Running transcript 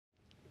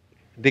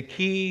The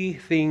key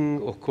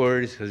thing, of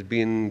course, has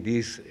been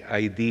this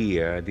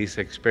idea, this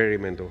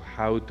experiment of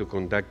how to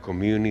conduct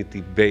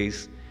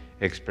community-based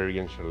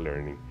experiential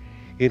learning.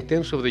 In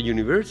terms of the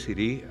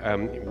university,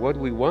 what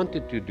we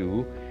wanted to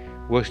do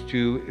was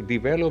to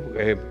develop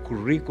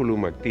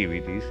curriculum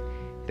activities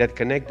that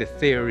connect the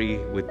theory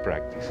with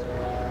practice.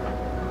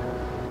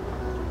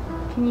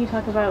 Can you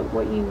talk about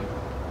what you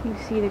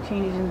see the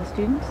changes in the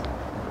students?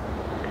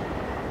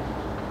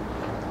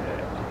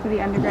 For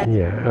the undergrads?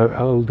 Yeah,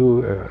 I'll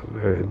do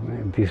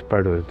this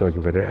part of the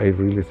talking, but I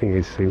really think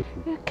it's...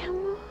 Yeah, come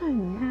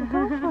on,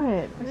 go for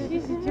it.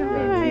 She's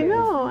I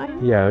know.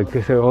 Yeah,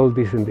 because all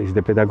this is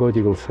the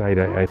pedagogical side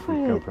I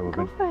think come from.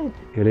 Go for it.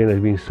 Elena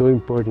has been so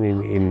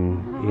important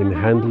in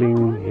handling,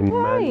 in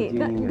Right.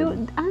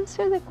 managing.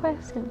 Answer the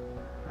question.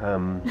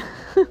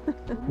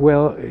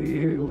 Well,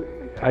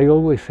 I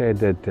always said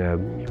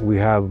that we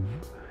have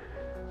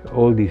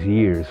all these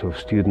years of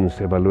students'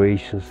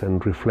 evaluations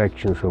and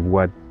reflections of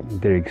what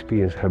their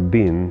experience have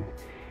been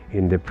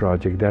in the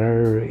project that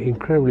are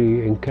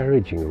incredibly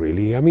encouraging,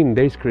 really. I mean,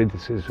 there's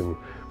criticism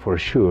for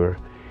sure.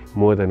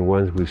 More than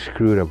once we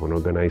screwed up on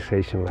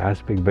organizational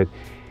aspect, but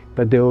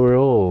the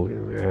overall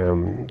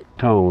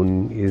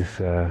tone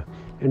is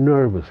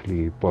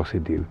enormously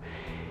positive.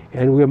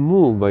 And we're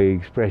moved by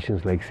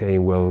expressions like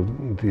saying, well,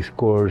 this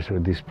course or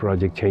this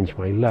project changed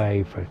my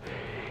life.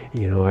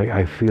 You know,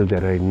 I feel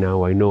that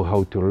now I know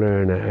how to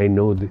learn. I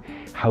know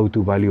how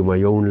to value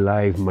my own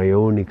life, my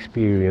own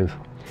experience.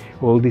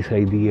 All this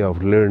idea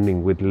of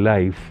learning with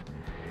life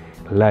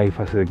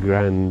as a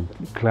grand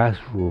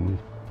classroom,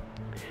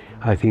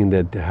 I think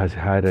that has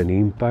had an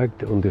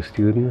impact on the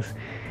students.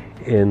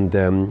 And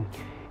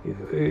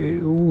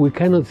we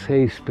cannot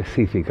say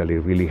specifically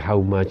really how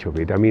much of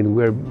it. I mean,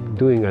 we're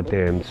doing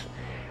attempts.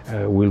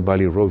 Will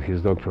Bali wrote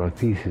his doctoral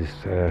thesis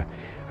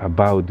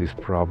about this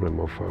problem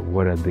of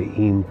what are the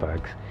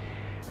impacts.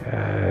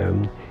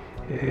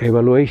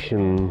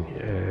 Evaluation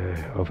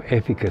of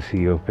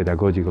efficacy of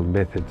pedagogical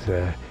methods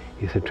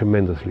is a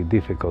tremendously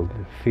difficult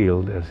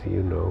field, as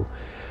you know.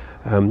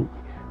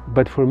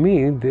 But for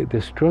me,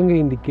 the strong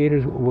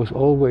indicator was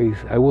always,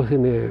 I was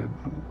in an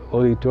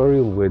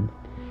auditorium with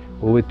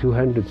over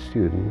 200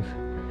 students,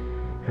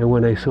 and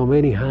when I saw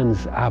many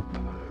hands up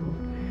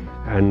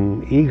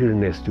and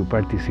eagerness to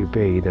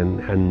participate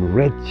and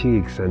red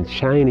cheeks and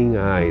shining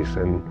eyes,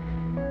 and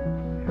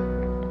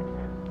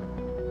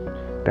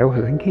that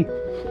was the key.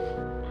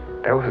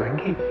 That was the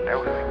key. That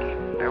was the key.